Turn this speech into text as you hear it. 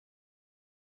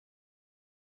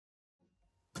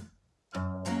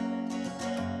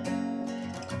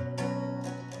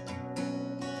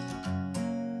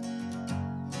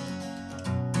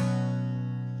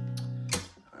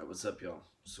What's up, y'all?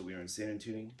 So we are in standard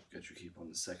tuning. Got your capo on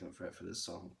the 2nd fret for this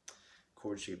song.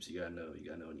 Chord shapes you gotta know.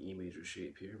 You gotta know an E major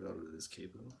shape here relative to this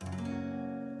capo.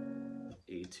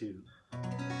 A2.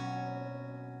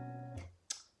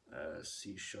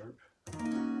 C sharp.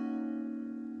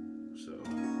 So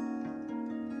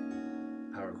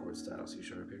power chord style C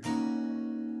sharp here.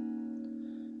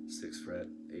 6th fret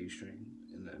A string,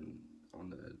 and then on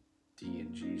the D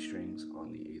and G strings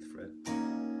on the 8th fret.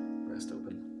 Rest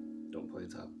open. Don't play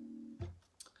the top.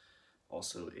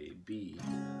 Also a B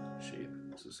shape,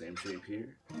 so same shape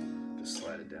here, just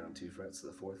slide it down 2 frets to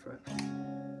the 4th fret.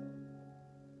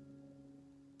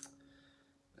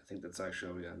 I think that's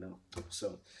actually all we gotta know.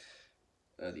 So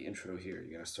the intro here,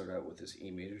 you're gonna start out with this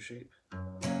E major shape,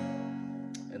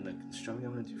 and the strumming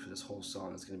I'm gonna do for this whole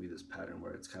song is gonna be this pattern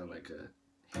where it's kind of like a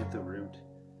hit the root,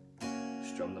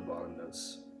 strum the bottom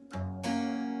notes,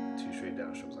 2 straight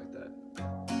down strums like that.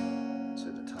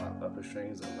 So the top upper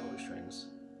strings and lower strings.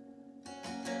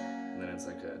 And then it's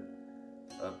like a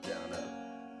up, down, up.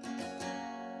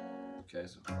 Okay,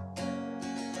 so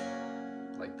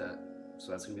like that. So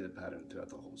that's gonna be the pattern throughout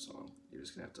the whole song. You're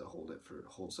just gonna have to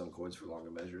hold some chords for longer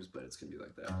measures, but it's gonna be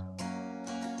like that.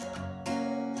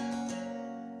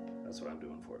 That's what I'm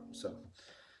doing for it. So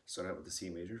start out with the C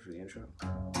major for the intro.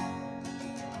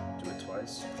 Do it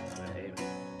twice, then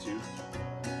A2.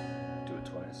 Do it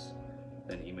twice,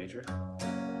 then E major.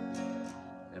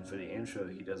 And for the intro,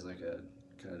 he does like a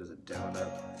kind of does a down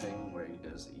up thing where he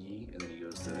does E, and then he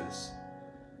goes to this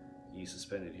E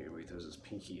suspended here, where he throws his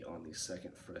pinky on the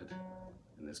 2nd fret,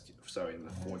 in the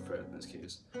 4th fret in this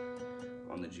case,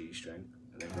 on the G string,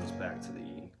 and then goes back to the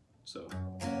E. So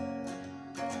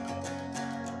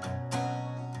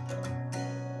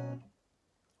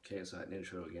okay, so that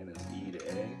intro again is E to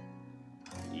A,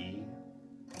 E,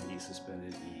 E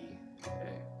suspended, E,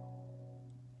 A.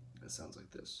 It sounds like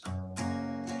this.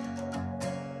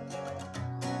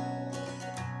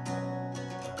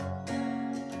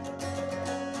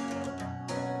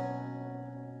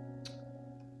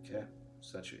 Okay,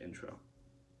 so that's your intro.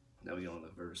 Now we go on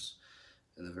the verse.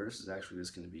 And the verse is actually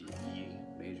just going to be E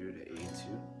major to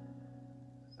A2.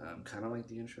 Kind of like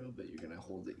the intro, but you're going to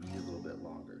hold the E a little bit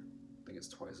longer. I think it's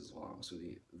twice as long, so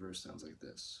the verse sounds like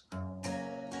this.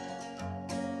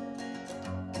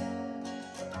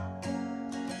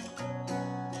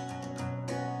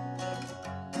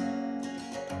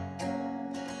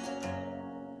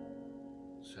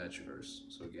 So that's your verse.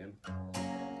 So again.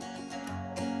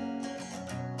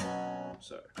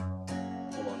 Sorry.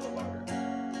 Hold on a little longer.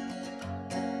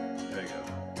 There you go.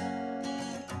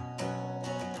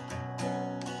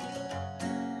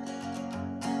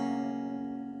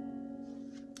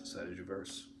 So that is your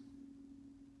verse.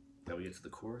 Now we get to the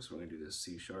chorus. We're going to do this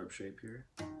C sharp shape here.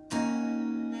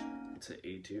 To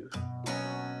A2.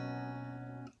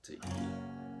 To E.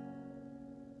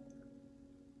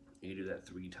 You do that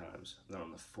 3 times. Then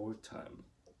on the 4th time,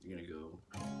 you're going to go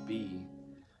B,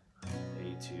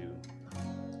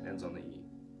 A2, ends on the E.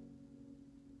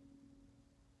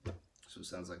 So it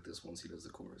sounds like this once he does the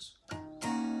chorus.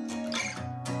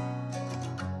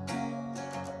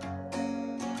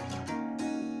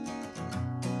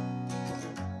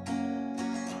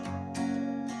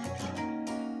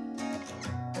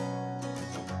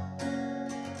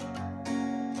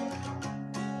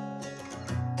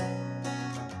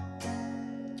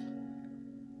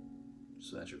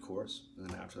 So that's your chorus, and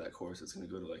then after that chorus, it's going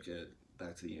to go to like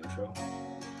back to the intro.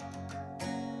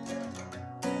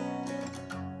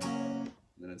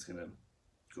 Then it's going to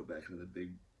go back into the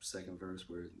big 2nd verse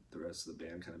where the rest of the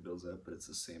band kind of builds up, but it's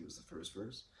the same as the 1st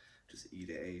verse, just E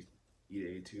to A, E to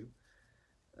A2.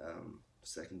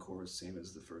 2nd chorus, same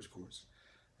as the 1st chorus.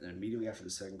 And then immediately after the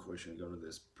 2nd chorus, you're going to go to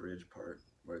this bridge part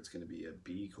where it's going to be a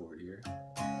B chord here,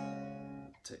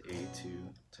 to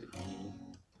A2, to E,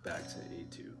 back to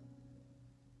A2.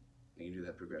 And you do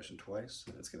that progression twice,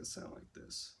 and it's going to sound like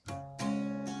this.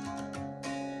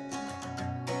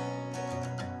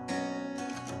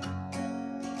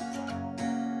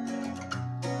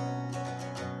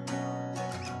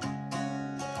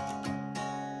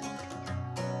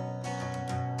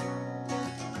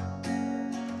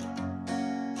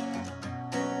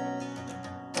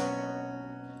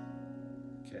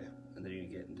 Okay, and then you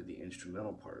get into the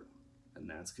instrumental part, and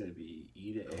that's going to be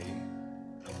E to A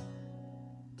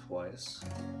twice.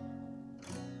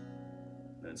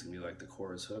 Then it's going to be like the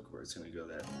chorus hook where it's going to go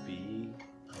that B,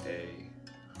 A,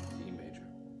 E major.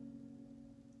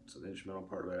 So the instrumental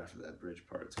part right after that bridge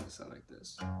part, it's going to sound like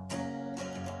this.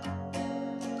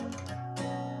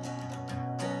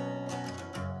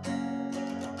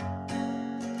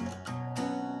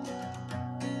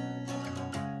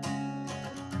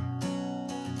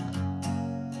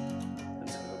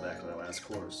 last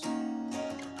chorus,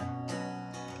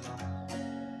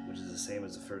 which is the same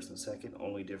as the first and second.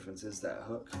 Only difference is that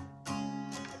hook,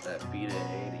 that B to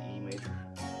A to E major,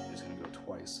 is going to go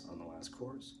twice on the last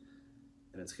chorus,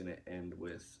 and it's going to end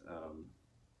with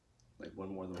like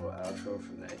one more little outro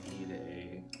from that E to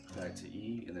A back to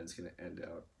E, and then it's going to end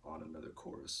out on another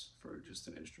chorus for just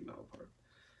an instrumental part.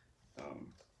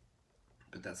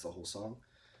 But that's the whole song,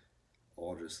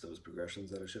 all just those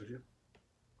progressions that I showed you.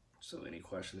 So any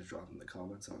questions, drop them in the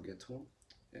comments, I'll get to them,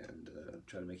 and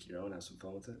try to make it your own, have some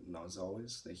fun with it. And as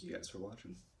always, thank you guys for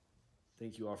watching.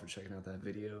 Thank you all for checking out that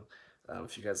video.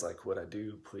 If you guys like what I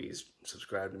do, please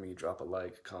subscribe to me, drop a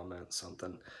like, comment,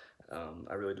 something.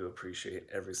 I really do appreciate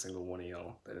every single one of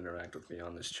y'all that interact with me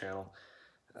on this channel.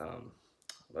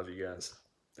 Love you guys.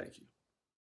 Thank you.